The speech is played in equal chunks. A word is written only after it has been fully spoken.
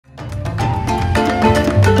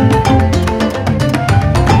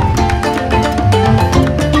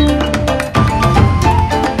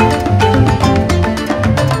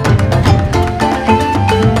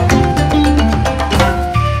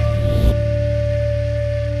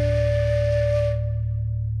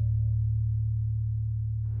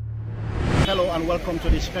and welcome to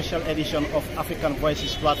the special edition of African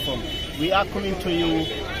Voices platform. We are coming to you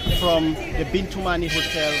from the Bintumani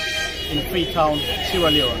Hotel in Freetown, Sierra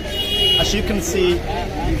Leone. As you can see,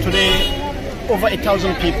 today over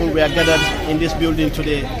 1,000 people were gathered in this building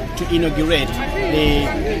today to inaugurate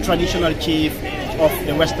the traditional chief of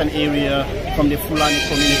the western area from the Fulani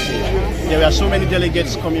community. There were so many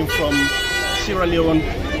delegates coming from Sierra Leone,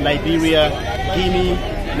 Liberia, Guinea,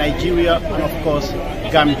 Nigeria, and of course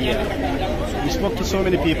Gambia. We spoke to so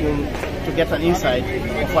many people to get an insight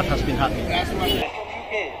of what has been happening.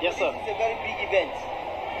 Yes, sir. It's a very big event.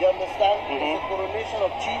 You understand? It's the coronation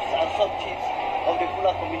of chiefs and sub-chiefs of the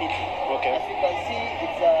Fula community. Okay. As you can see,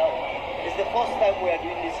 it's the first time we are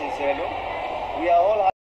doing this in Sierra Leone. We are all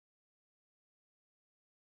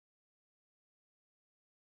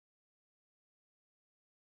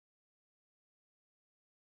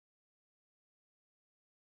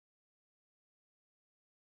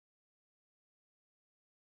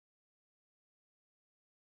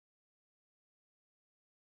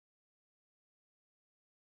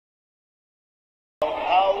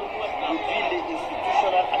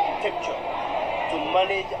to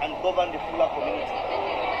manage and govern the Fula community.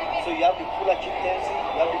 So you have the Fula chieftaincy,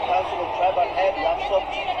 you have the council of tribal head, you have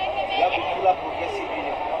sub-chief, you have the Fula progressive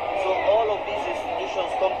union. So all of these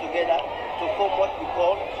institutions come together to form what we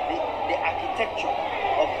call the architecture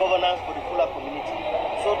of governance for the Fula community.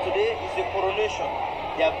 So today is the coronation.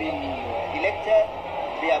 They have been elected,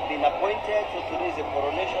 they have been appointed, so today is the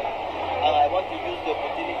coronation. And I want to use the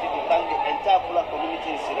opportunity to thank the entire Fula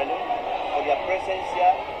community in Sierra Leone for their presence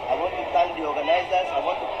here. I want to thank the organizers. I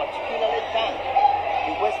want to particularly thank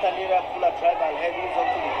the Western Area Fula Tribal Head, who is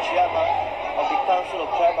also the chairman of the Council of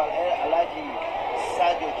Tribal Head, Alhaji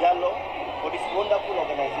Sajor Jalloh, for this wonderful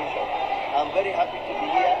organization. I'm very happy to be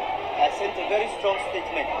here. I sent a very strong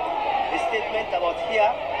statement. A statement about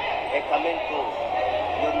here, a Kamento.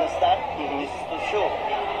 You understand? This is to show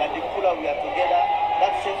that the Fula, we are together.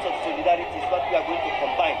 That sense of solidarity is what we are going to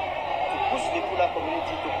combine to push the Fula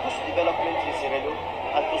community, to push development in Sierra Leone,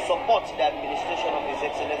 and to support the administration of His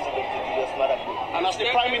Excellency Dr. Julius Malema. And as the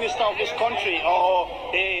Prime Minister of this country, or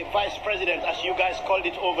the Vice President, as you guys called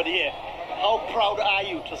it over here, how proud are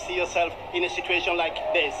you to see yourself in a situation like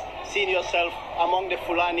this, seeing yourself among the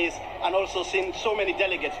Fulanis, and also seeing so many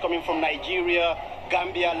delegates coming from Nigeria,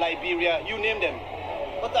 Gambia, Liberia, you name them?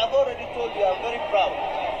 But I've already told you, I'm very proud.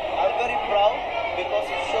 I'm very proud because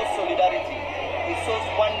it shows solidarity. It shows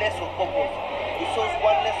oneness of purpose. It shows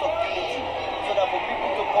oneness of unity. So that for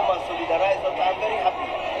people to come and solidarize, but I'm very happy.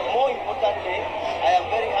 More importantly, I am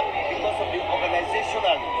very happy because of the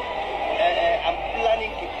organizational and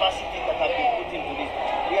planning capacity that have been put into this.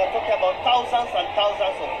 We are talking about thousands and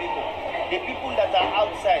thousands of people. The people that are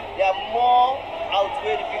outside, they are more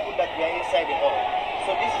outweigh the people that we are inside the hall.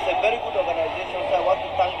 So this is a very good organization. So I want to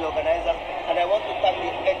thank the organizers, and I want to thank the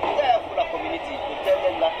entire Fula community to tell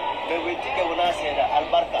them that we take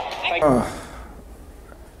Albarka.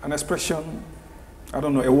 An expression, I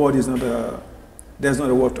don't know, a word is not there's not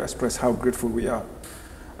a word to express how grateful we are.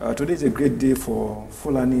 Today is a great day for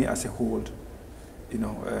Fulani as a whole, you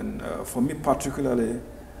know, and for me particularly,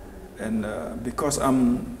 and because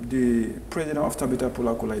I'm the president of Tabita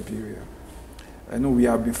Pulako Liberia, I know we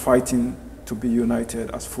have been fighting to be united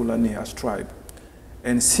as Fulani, as tribe,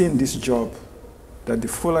 and seeing this job that the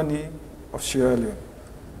Fulani of Sierra Leone,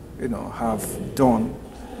 you know, have done,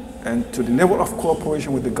 and to the level of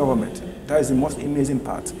cooperation with the government, that is the most amazing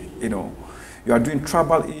part. You know, you are doing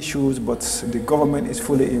tribal issues, but the government is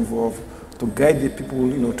fully involved to guide the people,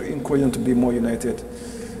 you know, to encourage them to be more united.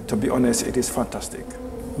 To be honest, it is fantastic.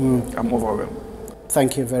 I'm overwhelmed.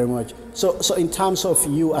 Thank you very much. So in terms of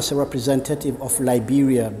you as a representative of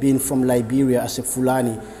Liberia, being from Liberia as a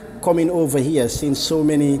Fulani, coming over here, seeing so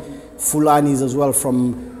many Fulanis as well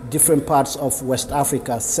from different parts of West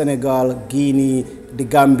Africa, Senegal, Guinea, the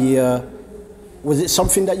Gambia, was it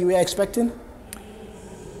something that you were expecting?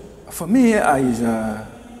 For me, I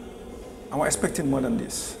was expecting more than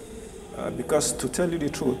this. Because to tell you the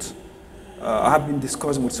truth, I have been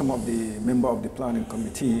discussing with some of the members of the planning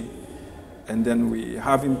committee, and then we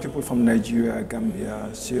having people from Nigeria, Gambia,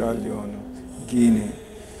 Sierra Leone, Guinea,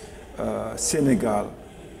 Senegal.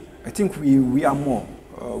 I think we are more.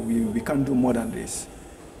 We can do more than this.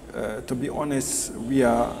 To be honest, we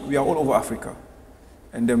are all over Africa.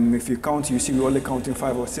 And then if you count, you see we're only counting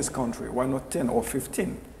 5 or 6 countries. Why not 10 or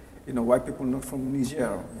 15? You know, why people not from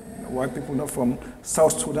Niger? Why people not from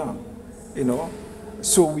South Sudan? You know,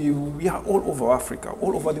 so we are all over Africa,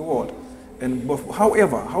 all over the world. And but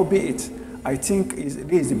however, how be it, I think this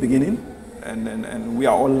is the beginning, and we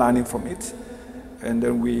are all learning from it. And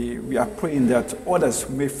then we are praying that others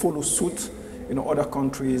may follow suit, other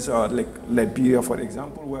countries like Liberia, for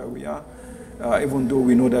example, where we are, even though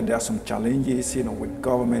we know that there are some challenges, with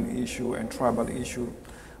government issue and tribal issue.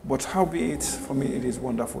 But howbeit, for me, it is a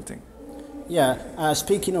wonderful thing. Yeah,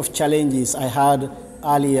 speaking of challenges, I heard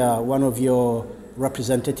earlier one of your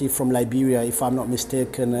representatives from Liberia, if I'm not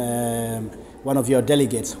mistaken, one of your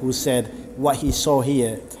delegates, who said what he saw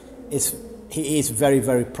here is he is very,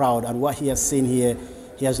 very proud, and what he has seen here,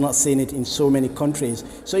 he has not seen it in so many countries.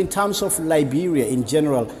 So in terms of Liberia in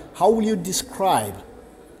general, how will you describe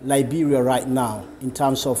Liberia right now in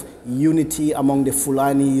terms of unity among the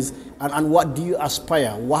Fulanis, and what do you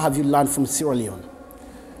aspire? What have you learned from Sierra Leone?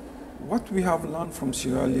 What we have learned from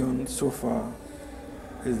Sierra Leone so far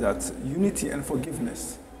is that unity and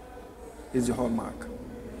forgiveness is the hallmark.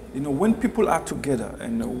 When people are together,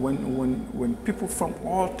 and when people from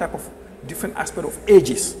all type of different aspects of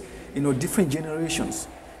ages, different generations,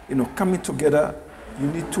 coming together, you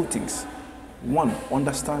need two things. One,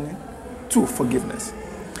 understanding. Two, forgiveness.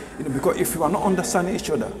 Because if we are not understanding each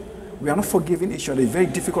other, we are not forgiving each other, it's very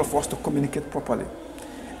difficult for us to communicate properly.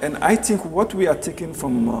 And I think what we are taking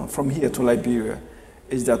from here to Liberia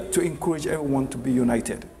is that to encourage everyone to be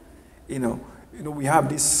united. We have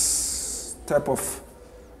this type of,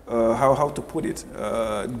 how to put it,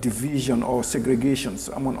 division or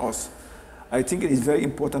segregations among us. I think it is very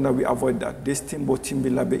important that we avoid that. This Timbo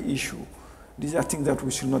Timbilabe issue, these are things that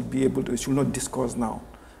we should not be able to, we should not discuss now.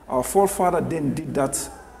 Our forefather then did that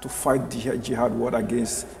to fight the jihad war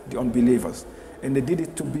against the unbelievers. And they did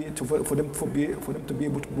it for them to be able to be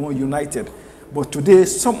more united. But today,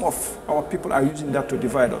 some of our people are using that to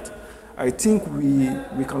divide us. I think we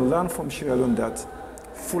can learn from Sierra Leone that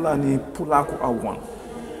Fulani, Pulaku are one.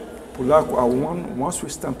 Pulaku are one. Once we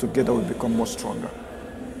stand together, we become more stronger.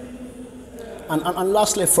 And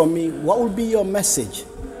lastly from me, what will be your message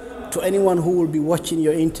to anyone who will be watching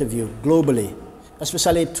your interview globally,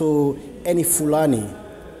 especially to any Fulani,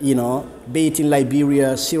 be it in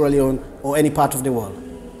Liberia, Sierra Leone, or any part of the world?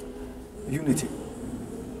 Unity.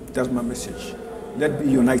 That's my message. Let's be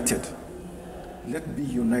united. Let's be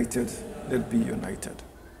united. Let's be united.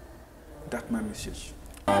 That's my message.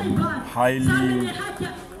 I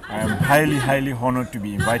am highly honored to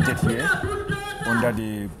be invited here under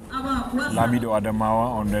the Lamido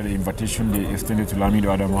Adamawa, under the invitation they extended to Lamido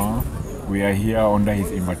Adamawa. We are here under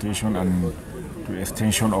his invitation and to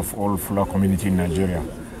extension of all Fula community in Nigeria.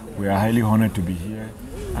 We are highly honored to be here,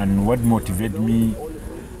 and what motivates me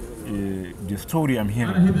the story I'm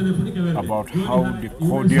hearing about how the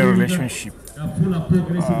cordial relationship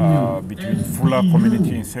between Fula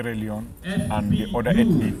community in Sierra Leone and the other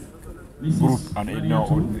ethnic group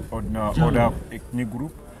and other ethnic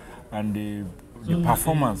group, and the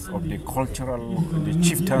performance of the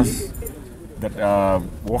chieftains that are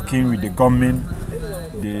working with the government,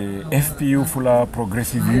 the FPU Fula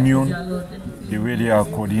Progressive Union, the way they are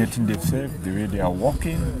coordinating themselves, the way they are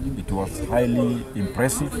working, it was highly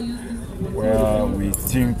impressive, where we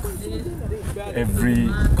think every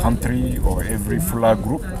country or every Fula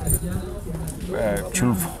group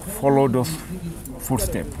should follow those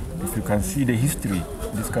footsteps. If you can see the history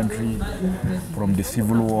of this country from the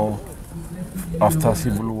Civil War, after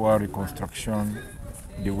Civil War reconstruction,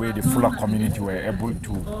 the way the Fula community were able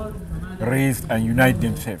to raise and unite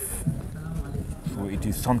themselves. So it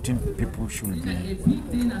is something people should be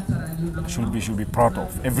proud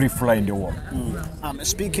of, every Fula in the world.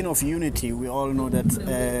 Speaking of unity, we all know that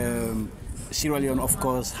Sierra Leone, of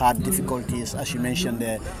course, had difficulties, as you mentioned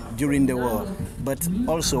there, during the war. But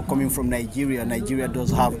also coming from Nigeria, Nigeria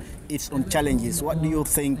does have its own challenges. What do you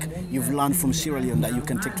think you've learned from Sierra Leone that you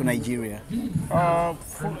can take to Nigeria?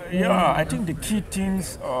 Yeah, I think the key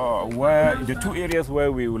things where the two areas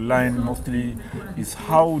where we will learn mostly is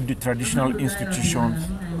how the traditional institutions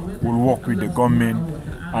will work with the government,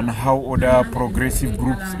 and how other progressive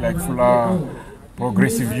groups like Fula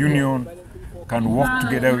Progressive Union can work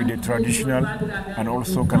together with the traditional and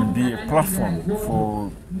also can be a platform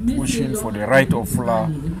for pushing for the right of Fula.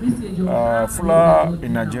 Fula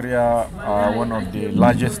in Nigeria are one of the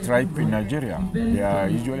largest tribes in Nigeria. They are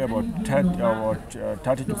usually about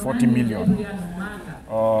 30 to 40 million.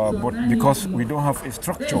 But because we don't have a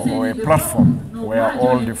structure or a platform where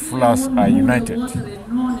all the Fulas are united.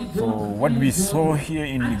 So what we saw here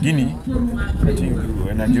in Guinea, I think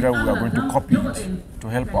in Nigeria we are going to copy it to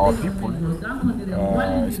help our people,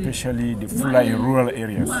 especially the Fula in rural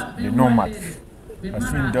areas, the nomads. I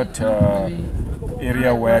think that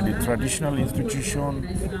area where the traditional institution,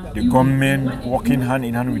 the government, working hand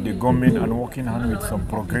in hand with the government and working hand with some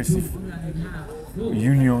progressive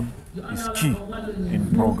union is key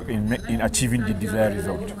in achieving the desired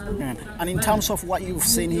result. And in terms of what you've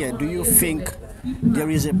seen here, do you think there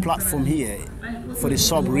is a platform here for the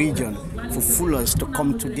sub-region, for Fulas to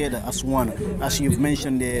come together as one? As you've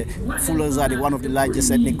mentioned, the Fulas are one of the largest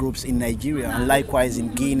ethnic groups in Nigeria, and likewise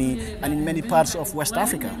in Guinea and in many parts of West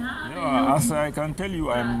Africa. Yeah, as I can tell you,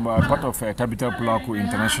 I'm part of Capital Pulaku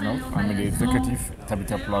International. I'm the executive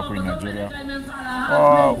Capital Pulaku in Nigeria.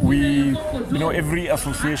 Every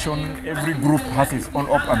association, every group has its own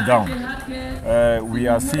up and down. We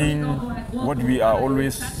are seeing what we are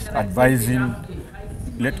always advising.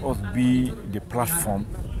 Let us be the platform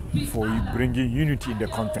for bringing unity in the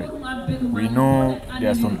country. We know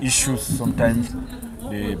there are some issues sometimes.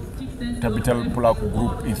 The Capital Pulaku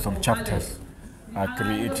group in some chapters are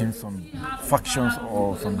creating some factions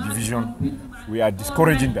or some division. We are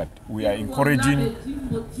discouraging that. We are encouraging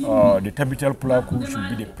the Capital Pulaku should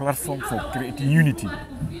be the platform for creating unity,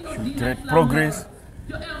 should create progress,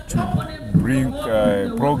 to bring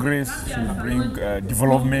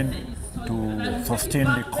development, to sustain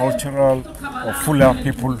the cultural of Fula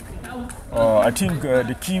people. I think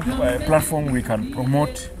the key platform we can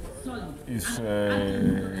promote is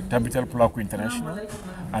Capital Pulaku International,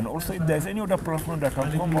 and also if there's any other platform that can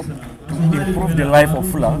come up to improve the life of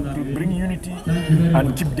Fula, to bring unity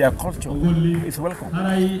and keep their culture, it's welcome.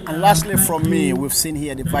 And lastly from me, we've seen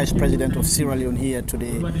here the Vice President of Sierra Leone here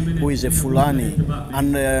today, who is a Fulani,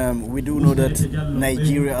 and we do know that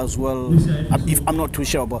Nigeria as well, if I'm not too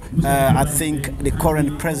sure, but I think the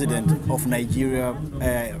current President of Nigeria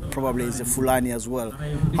probably is a Fulani as well.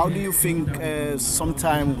 How do you think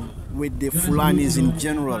sometime with the Fulanis in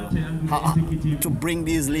general, to bring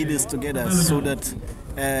these leaders together so that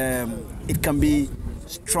it can be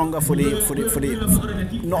stronger for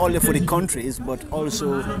the not only for the countries but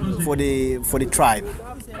also for the tribe?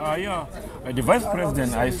 The Vice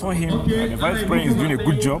President, I saw him. The Vice President is doing a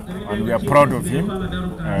good job, and we are proud of him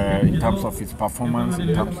in terms of his performance,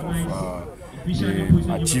 in terms of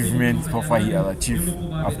the achievements so far he has achieved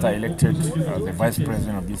after elected as the Vice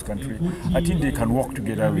President of this country. I think they can work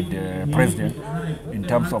together with the President in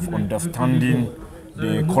terms of understanding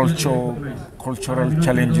the cultural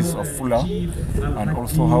challenges of Fula, and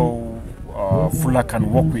also how Fula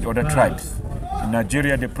can work with other tribes. In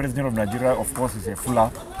Nigeria, the President of Nigeria, of course, is a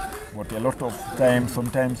Fula, but a lot of times,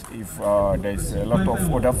 sometimes if there's a lot of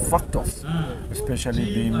other factors, especially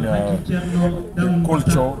being the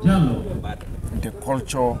culture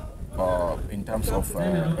in terms of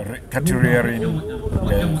cattle rearing,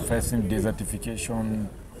 the facing desertification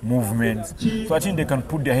movements. So I think they can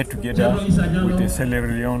put their head together with the Sierra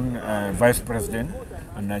Leone Vice President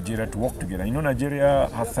and Nigeria to work together. You know, Nigeria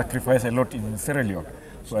has sacrificed a lot in Sierra Leone.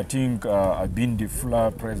 So I think being the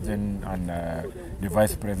Fula President and the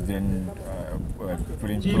Vice President,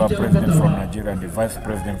 Fula President from Nigeria and the Vice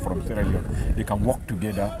President from Sierra Leone, they can work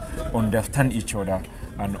together, understand each other,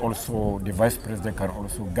 and also the Vice President can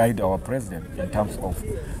also guide our President in terms of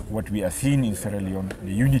what we are seeing in Sierra Leone,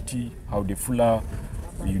 the unity, how the Fula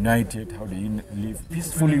united, how they live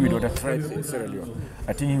peacefully with other tribes in Sierra Leone.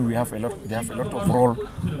 I think they have a lot of role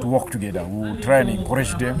to work together. We will try and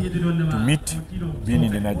encourage them to meet, being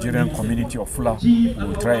in the Nigerian community of Fula. We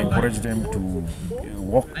will try and encourage them to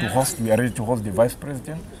host. We are ready to host the Vice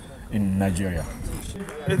President in Nigeria.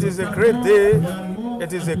 It is a great day,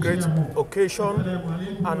 it is a great occasion,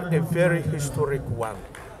 and a very historic one,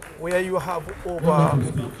 where you have over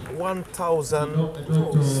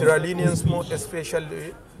 1,000 Sierra Leoneans, more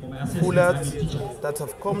especially Fulas, that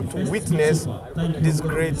have come to witness this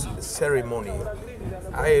great ceremony.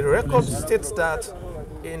 A record states that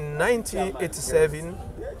in 1987,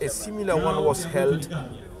 a similar one was held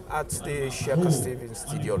at the Sheikh Stephen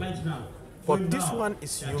Stadium. But this one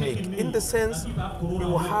is unique in the sense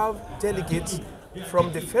you have delegates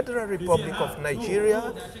from the Federal Republic of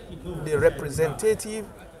Nigeria, the representative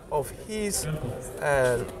of his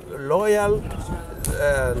loyal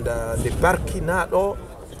and the Barkinado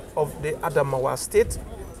of the Adamawa state.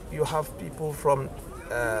 You have people from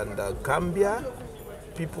Gambia,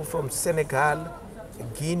 people from Senegal,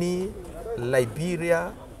 Guinea,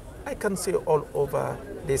 Liberia, I can say all over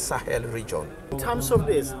the Sahel region. In terms of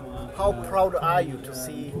this, how proud are you to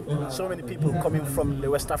see so many people coming from the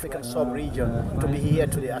West African sub-region to be here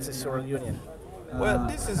today as a Sierra Leonean? Well,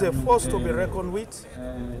 this is a force to be reckoned with,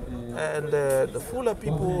 and the Fula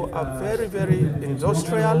people are very, very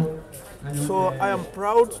industrial. So I am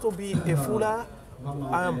proud to be a Fula.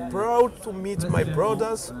 I am proud to meet my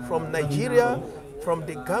brothers from Nigeria, from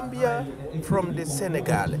the Gambia, from the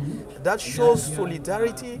Senegal. That shows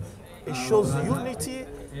solidarity, it shows unity,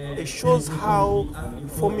 it shows how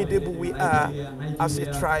formidable we are as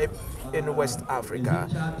a tribe in West Africa.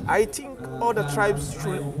 I think other tribes should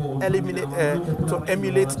to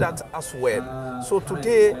emulate that as well. So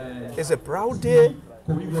today is a proud day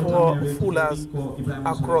for Fulas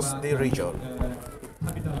across the region.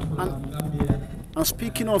 And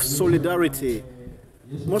speaking of solidarity,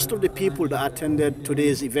 most of the people that attended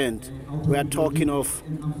today's event were talking of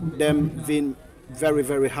them being very,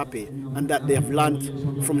 very happy and that they have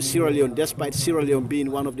learned from Sierra Leone, despite Sierra Leone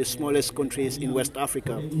being one of the smallest countries in West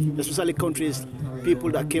Africa, especially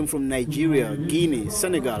people that came from Nigeria, Guinea,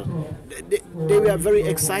 Senegal. They were very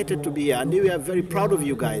excited to be here and they were very proud of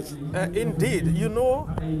you guys. Indeed, you know,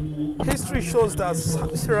 history shows that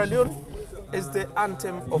Sierra Leone is the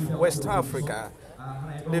anthem of West Africa.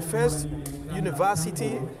 The first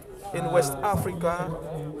university in West Africa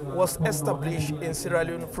was established in Sierra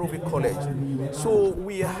Leone through the college. So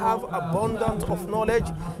we have abundance of knowledge.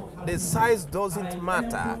 The size doesn't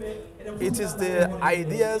matter. It is the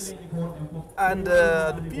ideas, and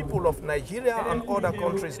the people of Nigeria and other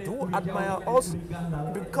countries do admire us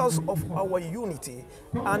because of our unity.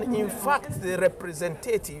 And in fact, the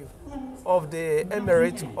representative of the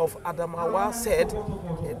Emirate of Adamawa said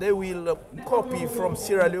they will copy from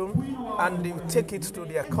Sierra Leone and they will take it to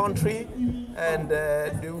their country, and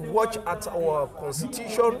they will watch at our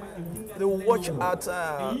constitution, they will watch at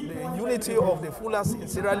the unity of the Fulas in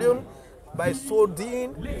Sierra Leone. By so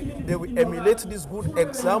doing, they will emulate these good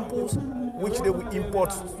examples which they will import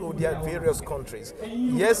to their various countries.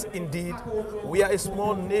 Yes, indeed, we are a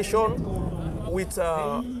small nation with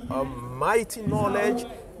mighty knowledge.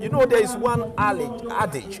 You know, there is one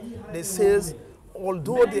adage that says,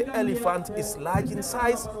 although the elephant is large in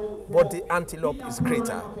size, but the antelope is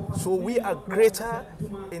greater. So we are greater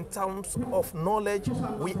in terms of knowledge,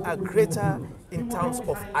 we are greater in terms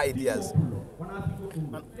of ideas.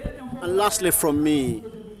 And lastly from me,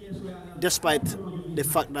 despite the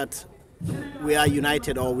fact that we are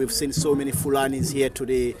united, or we've seen so many Fulanis here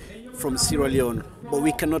today from Sierra Leone, but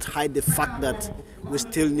we cannot hide the fact that we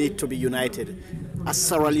still need to be united. As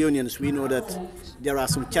Sierra Leoneans, we know that there are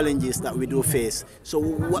some challenges that we do face. So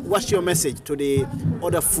what's your message to the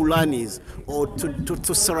other Fulanis or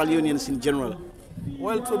to Sierra Leoneans in general?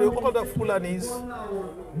 Well, to the other Fulanis,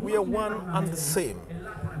 we are one and the same.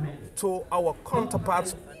 To our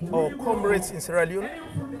counterparts or comrades in Sierra Leone,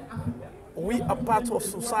 we are part of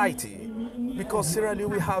society because Sierra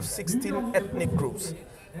Leone we have 16 ethnic groups,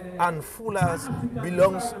 and Fulas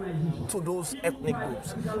belongs to those ethnic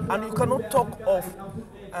groups. And you cannot talk of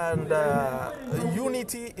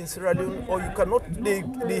unity in Sierra Leone, or you cannot,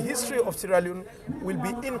 the history of Sierra Leone will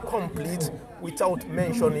be incomplete without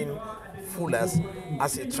mentioning Fulas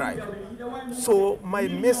as a tribe. So my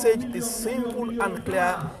message is simple and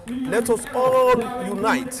clear. Let us all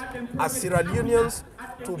unite as Sierra Leoneans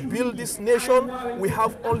to build this nation. We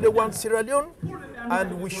have only one Sierra Leone,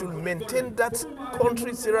 and we should maintain that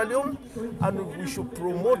country, Sierra Leone, and we should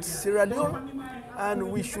promote Sierra Leone,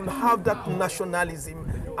 and we should have that nationalism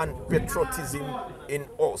and patriotism in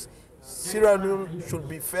us. Sierra Leone should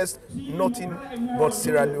be first, nothing but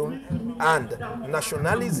Sierra Leone, and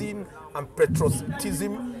nationalism and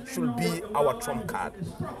patriotism should be our trump card.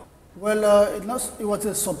 Well, it was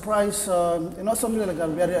a surprise, not something like I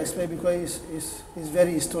very expect, because it's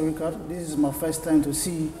very historical. This is my first time to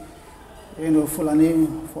see, Fulani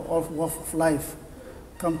for all walks of life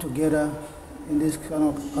come together in this kind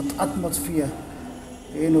of atmosphere.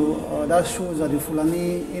 That shows that the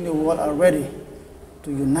Fulani in the world are ready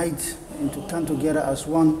to unite and to come together as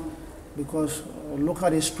one, because look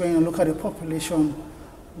at the strength, look at the population.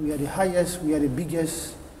 We are the highest, we are the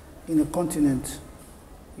biggest in the continent.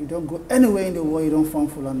 You don't go anywhere in the world, you don't find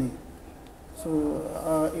Fulani.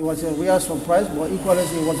 So it was a real surprise, but equally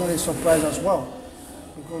it was not a surprise as well,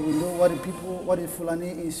 because we know what the Fulani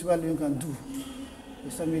in Sierra Leone can do.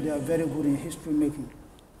 They are very good in history making.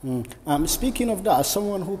 Speaking of that, as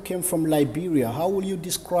someone who came from Liberia, how will you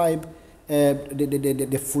describe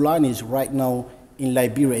the Fulanis right now in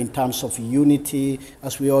Liberia in terms of unity?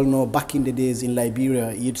 As we all know, back in the days in Liberia,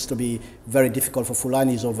 it used to be very difficult for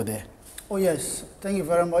Fulanis over there. Oh yes, thank you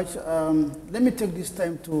very much. Let me take this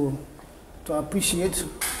time to appreciate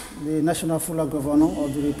the National Fula Governor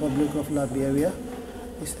of the Republic of Liberia,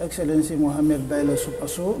 His Excellency Mohamed Juldeh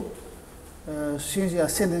Jalloh. Since the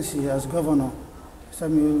ascendancy as governor,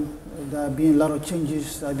 Samuel, there have been a lot of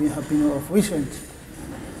changes that have been happening of recent.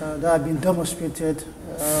 That have been demonstrated.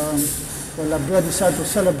 Liberia decided to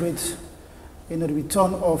celebrate the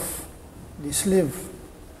return of the slave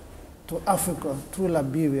to Africa through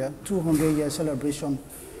Liberia, 200-year celebration.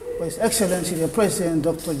 For His Excellency, the President,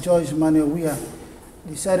 Dr. George Manuel Weah,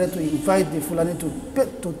 decided to invite the Fulani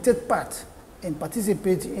to take part and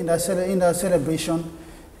participate in that celebration.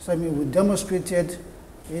 So I mean, we demonstrated,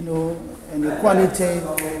 you know, an equality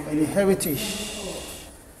and the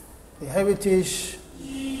heritage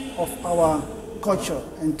of our culture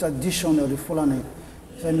and tradition of the Fulani.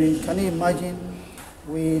 So I mean, can you imagine?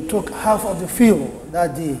 We took half of the field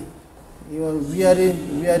that day. We were very,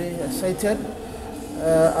 very excited.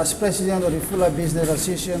 As president of the Fula Business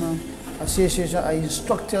Association, I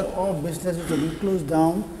instructed all businesses to be closed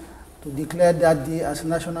down, to declare that day as a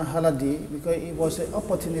national holiday, because it was an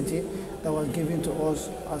opportunity that was given to us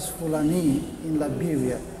as Fulani in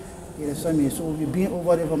Liberia. Yes, I mean, so we've been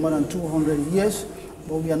over there for more than 200 years,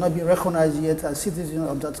 but we are not being recognized yet as citizens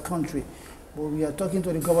of that country. But we are talking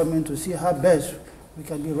to the government to see how best we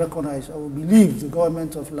can be recognized. I will believe the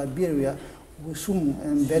government of Liberia will soon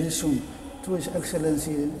and very soon, through His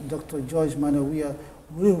Excellency Dr. George Manawia,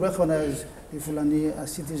 will recognize the Fulani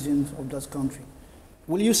as citizens of that country.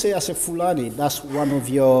 Will you say as a Fulani, that's one of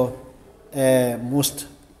your most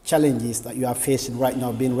challenges that you are facing right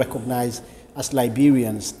now, being recognized as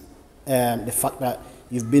Liberians? The fact that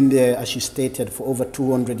you've been there, as you stated, for over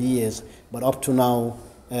 200 years, but up to now,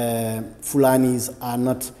 Fulanis are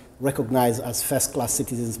not recognized as first-class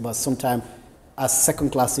citizens, but sometimes as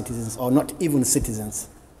second-class citizens, or not even citizens.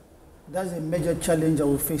 That's a major challenge that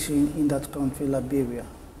we're facing in that country, Liberia.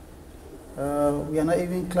 We are not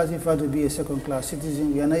even classified to be a second-class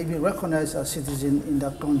citizen. We are not even recognized as citizens in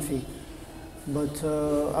that country. But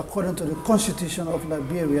according to the Constitution of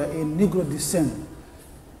Liberia, a Negro descent,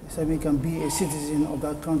 so we can be a citizen of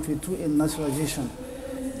that country through a naturalization.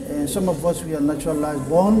 And some of us, we are naturalized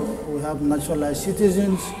born, we have naturalized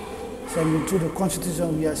citizens. So through the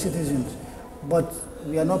Constitution, we are citizens. But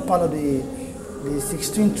we are not part of the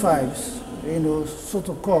 16 tribes, you know, so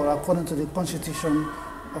to call, according to the Constitution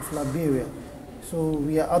of Liberia. So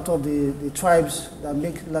we are out of the tribes that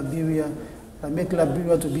make Liberia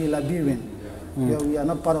to be a Liberian. We are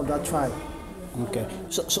not part of that tribe. Okay.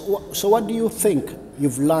 So what do you think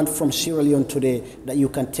you've learned from Sierra Leone today that you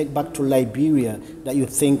can take back to Liberia that you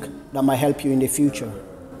think that might help you in the future?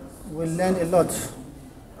 We learned a lot.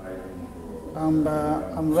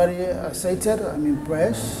 I'm very excited. I'm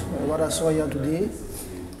impressed by what I saw here today.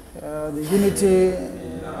 The unity,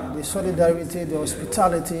 the solidarity, the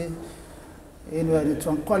hospitality, you know, the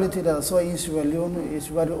tranquility that I saw in Sierra Leone is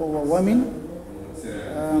very overwhelming.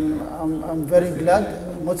 I'm very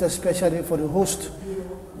glad, most especially for the host,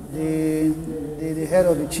 the head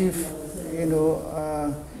of the chief, you know,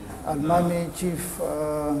 Al-Mami, Chief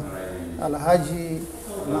Alhaji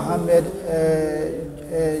Mohamed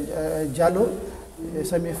Jalloh,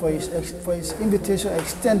 for his invitation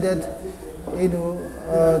extended, you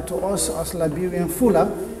know, to us as Liberian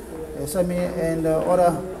Fula, and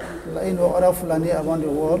other Fulani around the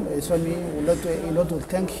world. We'd like to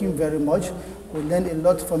thank him very much. We learned a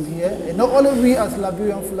lot from here. And not only we as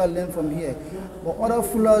Liberian Fula learned from here, but other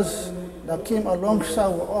Fulas that came alongside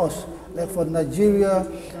with us, like for Nigeria,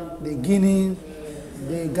 the Guinea,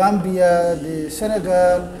 the Gambia, the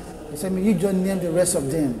Senegal. You just name the rest of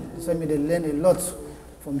them. They learned a lot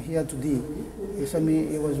from here today.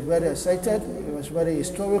 It was very excited. It was very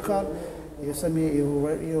historical. It was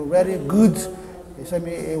very good.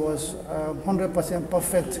 It was 100%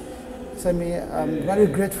 perfect. I'm very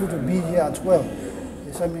grateful to be here as well.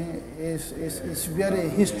 It's very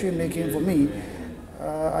history making for me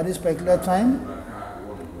at this particular time.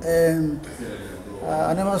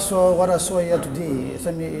 I never saw what I saw here today. It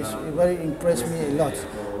very impressed me a lot.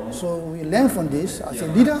 So we learn from this as a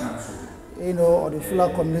leader, you know, of the Fula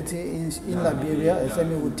community in Liberia.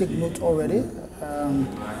 We take note already.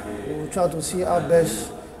 We will try to see our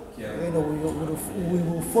best. You know, we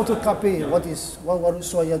will photocopy what we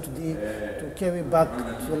saw here today to carry back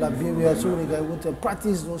to Liberia, so we can able to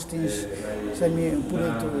practice those things, and put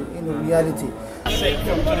it to reality. Aside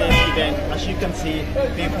from today's event, as you can see,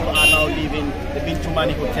 people are now leaving the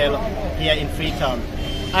Bintumani Hotel here in Freetown.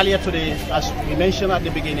 Earlier today, as we mentioned at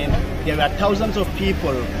the beginning, there were thousands of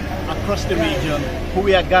people across the region who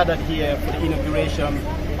were gathered here for the inauguration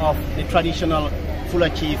of the traditional Fula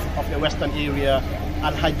chief of the western area,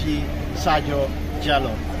 Alhaji Sajor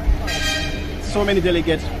Jalloh. So many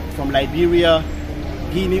delegates from Liberia,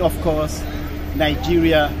 Guinea of course,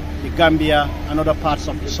 Nigeria, the Gambia, and other parts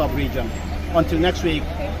of the sub-region. Until next week,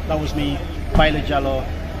 that was me, Baillor Jalloh,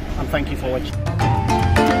 and thank you for watching.